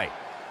here tonight.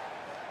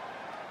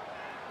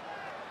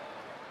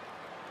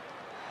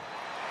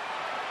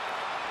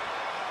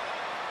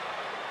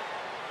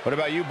 What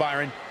about you,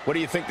 Byron? What do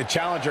you think the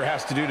challenger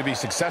has to do to be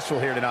successful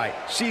here tonight?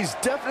 She's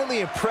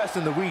definitely impressed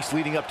in the weeks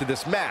leading up to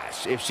this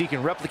match. If she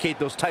can replicate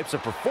those types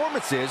of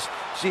performances,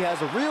 she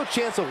has a real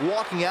chance of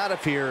walking out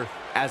of here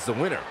as the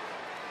winner.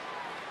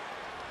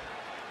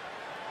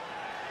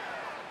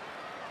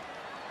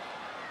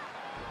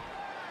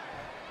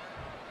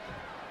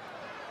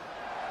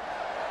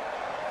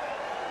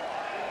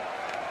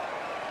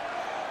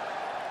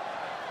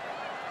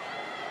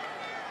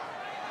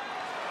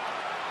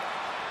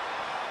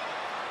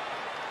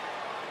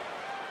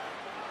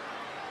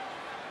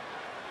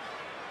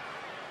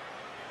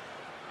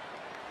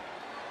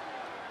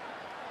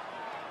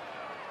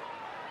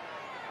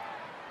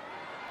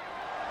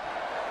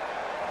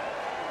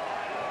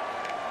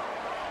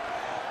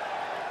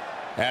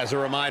 As a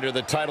reminder,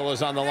 the title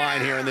is on the line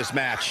here in this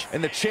match.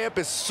 And the champ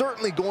is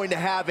certainly going to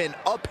have an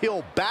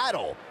uphill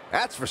battle,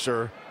 that's for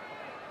sure.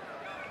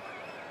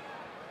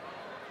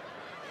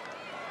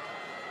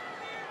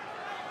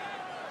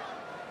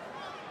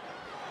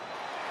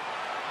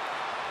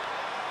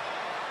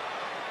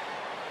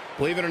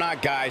 Believe it or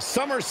not, guys,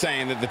 some are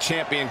saying that the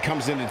champion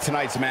comes into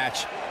tonight's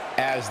match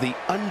as the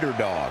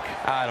underdog.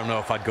 I don't know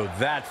if I'd go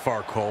that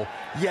far, Cole.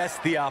 Yes,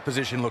 the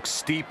opposition looks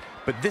steep,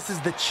 but this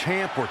is the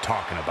champ we're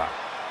talking about.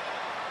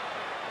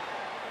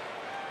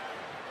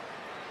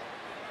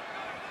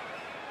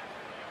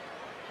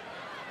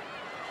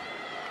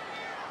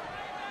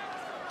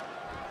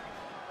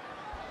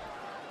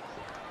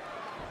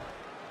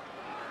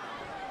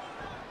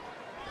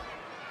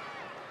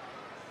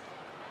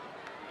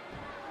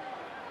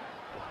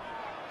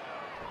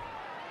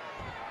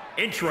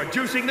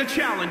 Introducing the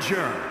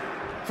challenger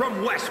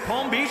from West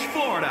Palm Beach,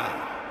 Florida,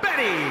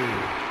 Betty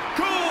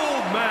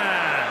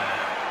Goldman.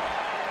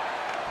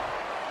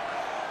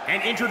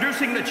 And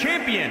introducing the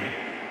champion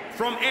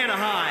from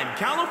Anaheim,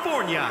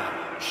 California,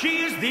 she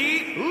is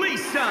the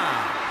Lisa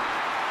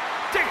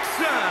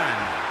Dixon.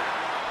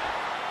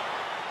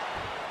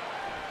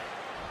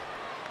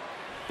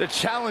 The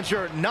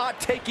challenger not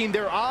taking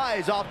their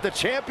eyes off the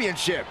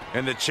championship.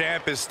 And the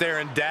champ is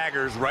staring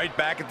daggers right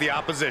back at the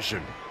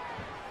opposition.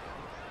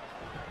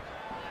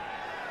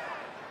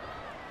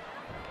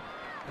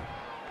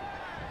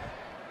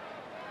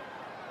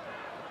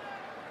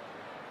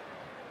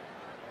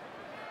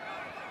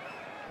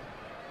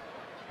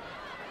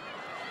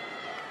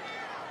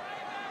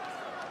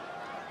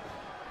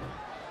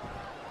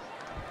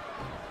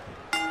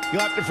 You'll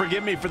have to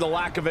forgive me for the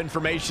lack of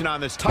information on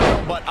this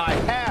title, but I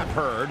have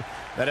heard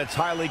that it's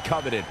highly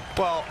coveted.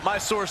 Well, my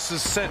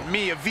sources sent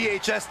me a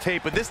VHS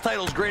tape of this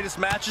title's greatest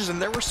matches,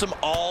 and there were some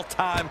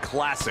all-time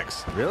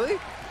classics. Really?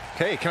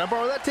 Hey, can I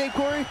borrow that tape,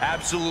 Corey?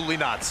 Absolutely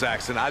not,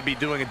 Saxon. I'd be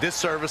doing a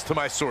disservice to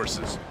my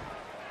sources.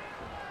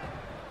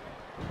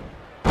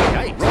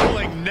 Yikes.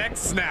 Rolling neck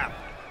snap.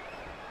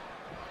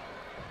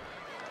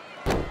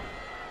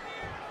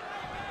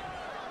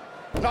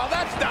 No,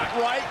 that's not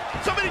right.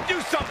 Somebody do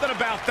something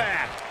about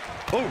that.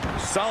 Oh,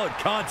 solid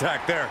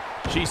contact there.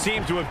 She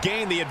seems to have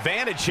gained the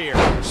advantage here.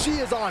 She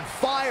is on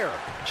fire.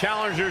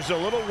 Challenger's a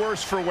little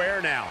worse for wear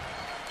now.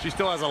 She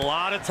still has a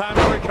lot of time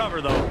to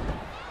recover, though.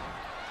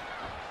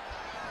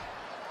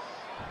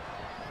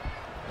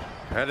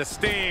 Head of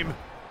steam.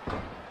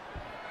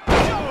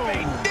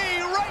 Jumping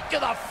knee right to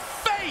the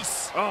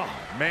face. Oh,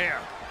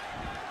 man.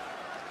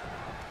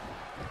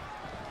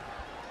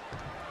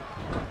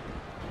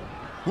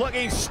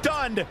 Looking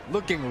stunned.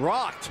 Looking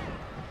rocked.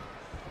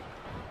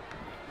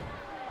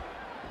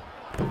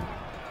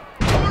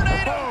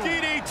 Tornado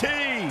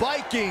DDT.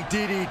 Viking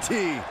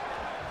DDT.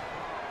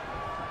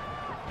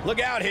 Look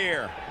out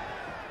here.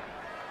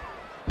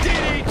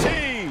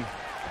 DDT.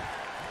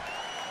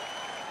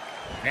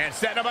 And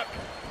setting him up.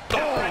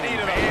 Oh, knee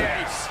to the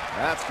face.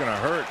 That's gonna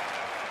hurt.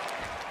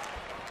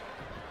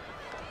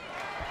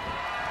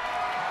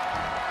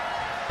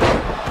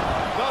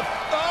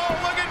 Oh,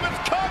 look at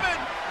what's coming.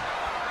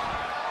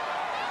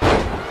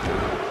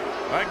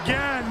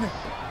 Again.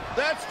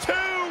 That's two.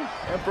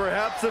 And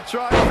perhaps a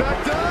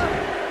trifecta.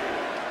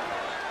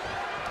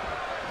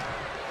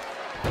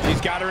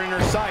 She's got her in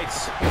her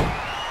sights.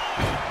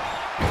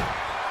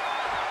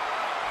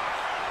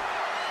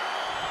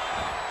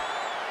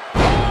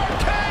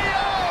 RKO!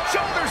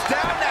 Shoulders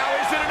down now.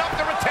 Is it enough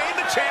to retain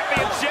the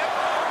championship?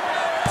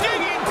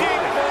 Digging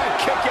deep for a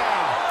kick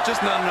out.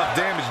 Just not enough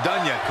damage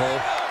done yet, Cole.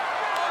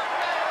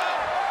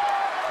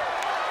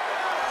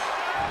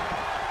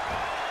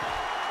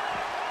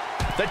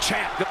 The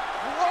champ.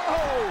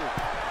 Whoa!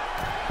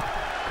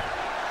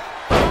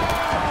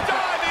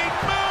 Diving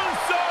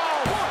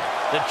moonsault.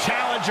 The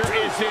challenger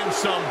is in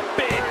some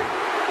big.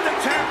 The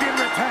champion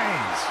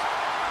retains.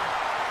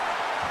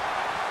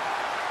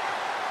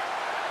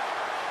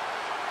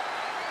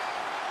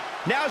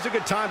 Now's a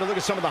good time to look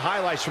at some of the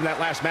highlights from that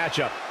last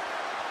matchup.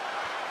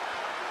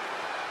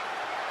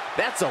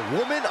 That's a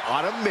woman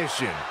on a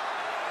mission.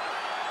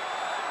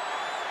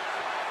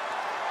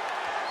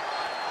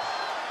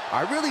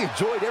 I really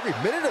enjoyed every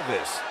minute of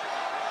this.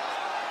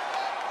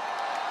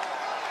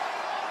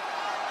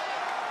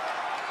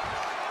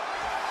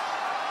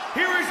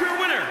 Here is your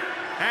winner,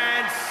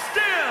 and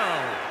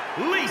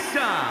still,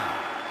 Lisa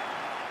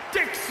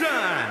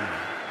Dixon.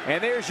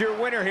 And there's your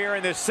winner here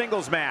in this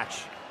singles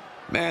match.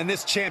 Man,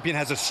 this champion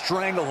has a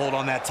stranglehold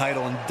on that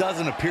title and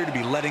doesn't appear to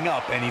be letting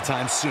up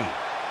anytime soon.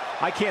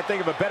 I can't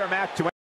think of a better match to